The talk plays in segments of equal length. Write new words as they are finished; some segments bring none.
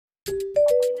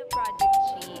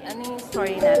Ano yung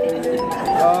story natin?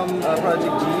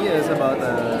 Project G is about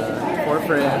 4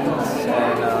 friends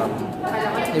and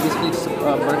basically it's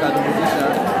barkada movie siya.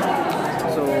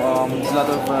 So there's a lot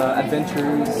of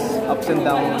adventures, ups and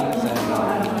downs,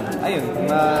 and ayun,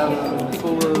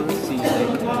 people will see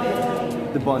like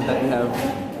the bond that we have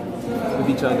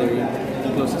with each other,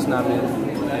 yung closest namin.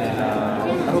 And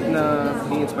I hope na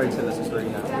i-inspired sila sa story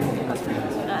natin as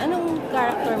friends. Anong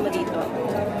character mo dito?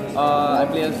 I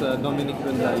play as Dominic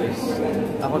Gonzalez.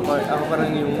 Ako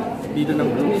parang yung leader ng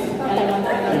group.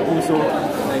 Yung puso,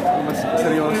 like mas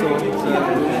seryoso sa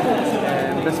group.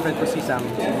 And best friend ko si Sam.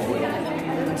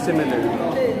 Similar.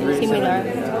 Very similar.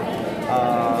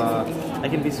 I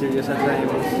can be serious at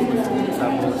times.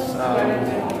 Tapos,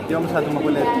 di ako masyadong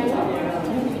makulit.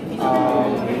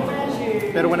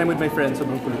 Pero when I'm with my friends,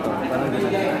 sobrang kulit ako. Parang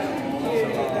gano'n.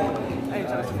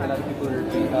 So, a lot of people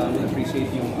will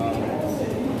appreciate yung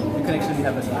connection we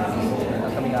have as friends.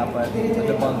 Kaming apat,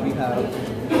 the bond we have,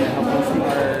 and how close we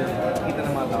are, kita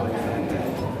ng mga tao.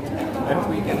 I hope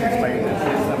we can inspire them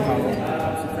somehow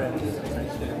as friends,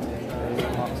 friendship.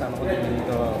 Mga kasama ko din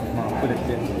dito, mga kulit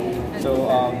din. So,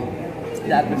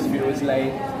 the atmosphere was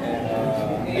light, and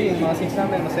ayun, mga scenes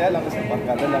namin, masaya lang, kasi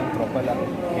barkada lang, tropa lang,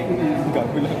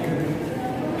 gago lang.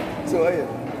 So, ayun.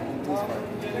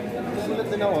 Sulat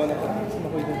din ako, nakuha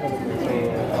din pala.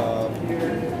 So,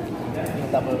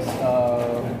 tapos,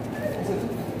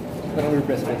 parang we're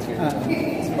best friends here.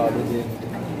 It's Pablo din.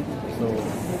 So,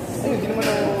 ayun, hindi naman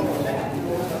ako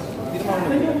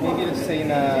maybe let's say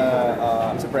na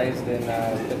I'm surprised din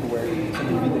na that we were sa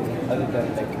movie din, other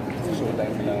than like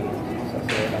Showtime lang. So,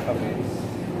 na kami,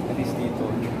 at least dito,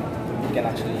 we can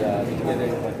actually be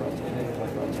together in one watch movie.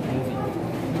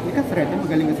 Hindi ka threat,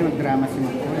 magaling kasi mag-drama si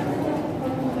Marco.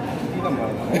 Hindi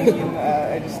naman. I mean,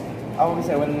 I always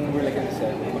say when we're like on the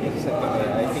set,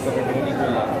 I think of everything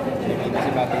equal lang. I mean,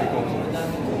 doesn't matter kung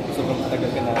sobrang tagal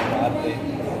ka na maarte.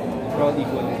 We're all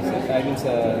equal in the set. I mean,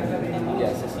 sa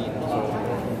scene. So,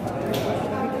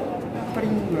 pa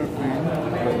rin yung girlfriend.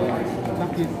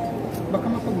 Bakit? Baka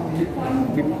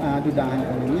mapag-dudahan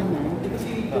ka na yan, no?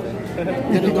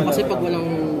 Ganito kasi pag walang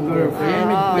girlfriend,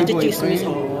 nag-chismis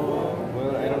ako.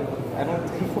 Well, I don't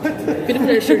think what?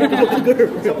 Pinapressure na ako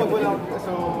mag-girlfriend.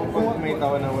 So, pag may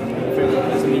tawa na walang girlfriend,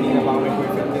 that's meaning na baka may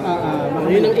boyfriend din.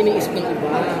 Yun ang iniisip ng iba,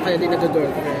 kaya din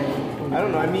nag-girlfriend. I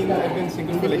don't know, I mean, I've been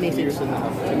single for like 3 years and a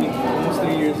half. I mean, almost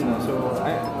 3 years na. So,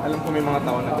 alam ko may mga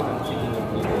tao na ganun.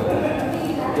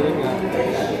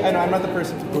 I know, I'm not the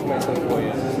person to prove myself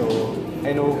loyal. So,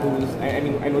 I know I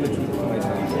know the truth of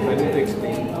myself. I need to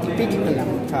explain. Mapili ka lang.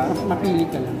 Ha? Mapili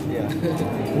ka lang. Yeah.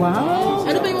 Wow!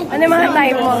 Ano ba yung... Ano yung mga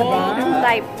type mo?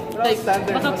 Type.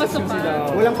 Standard. Baka pasok pa.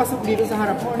 Walang pasok dito sa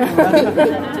harap mo.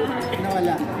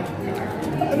 Nawala.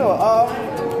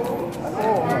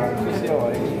 Kasi ako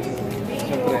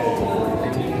siyempre,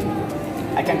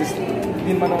 I can't just,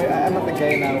 I'm not the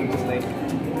guy now who just like,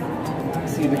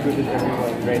 see the good in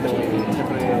everyone right away.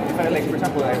 Siyempre, if I like, for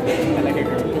example, I like a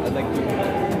girl, I'd like to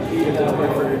get to know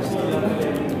her first.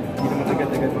 Hindi naman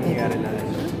agad-agad mangyayari na.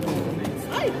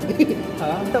 Ay!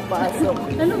 Ha? Tapasok.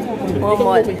 Ano?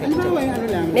 Momol. Halimbawa yung ano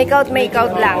lang.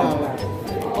 Make-out lang.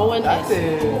 ONS. Dati,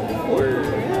 or...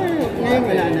 Ngayon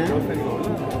wala na.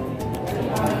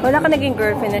 Wala ka naging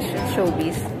girlfriend na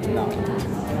showbiz? No.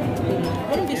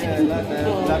 Parang di siya.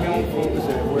 Dami akong focus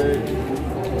work,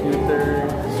 computer,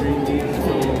 streaming,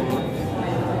 so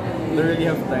don't really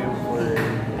have time for...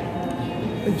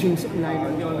 James online.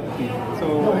 Hindi ako nag-tweet. So,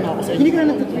 Hindi ka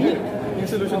na nag-tweet? yung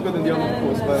solution ko hindi ako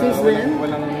mag-post para Since when?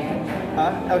 walang...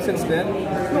 Since then?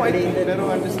 No, I didn't. Pero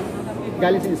I'm just...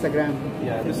 Galing sa Instagram.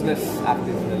 Yeah, just less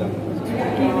active na lang.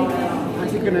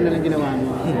 Kasi ka na lang ginawa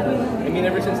mo. I mean,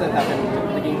 ever since that happened,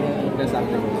 naging less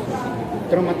active.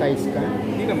 Traumatized ka?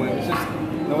 Hindi naman, it's just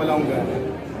nawala akong gana.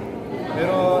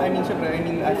 Pero, syempre,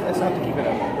 I still have to keep it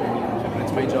up. Syempre,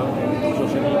 it's my job and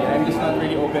social media. I'm just not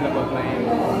really open about my,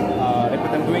 like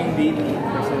what I'm doing daily,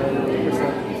 personal.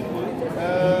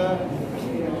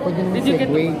 Pwede naman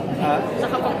segue.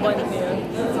 Nakapag-bond mo yun?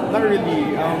 Not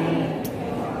really.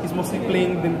 He's mostly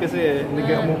playing din kasi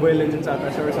nag-mobile legends ata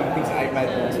siya or something sa iPad.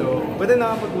 So, but then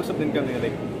nakapag-usap din kami,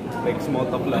 like small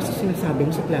talk lang. Kasi sinasabi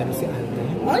mo sa plano si Alden.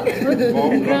 Ay!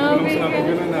 Grabe! Sinabi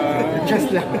ko na Just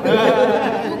lang. Pero,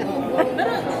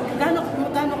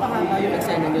 gaano kahaba yung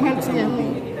eksena nyo dito sa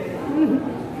movie?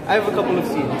 I have a couple of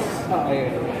scenes.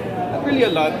 Not really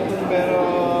a lot, pero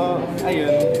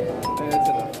ayun.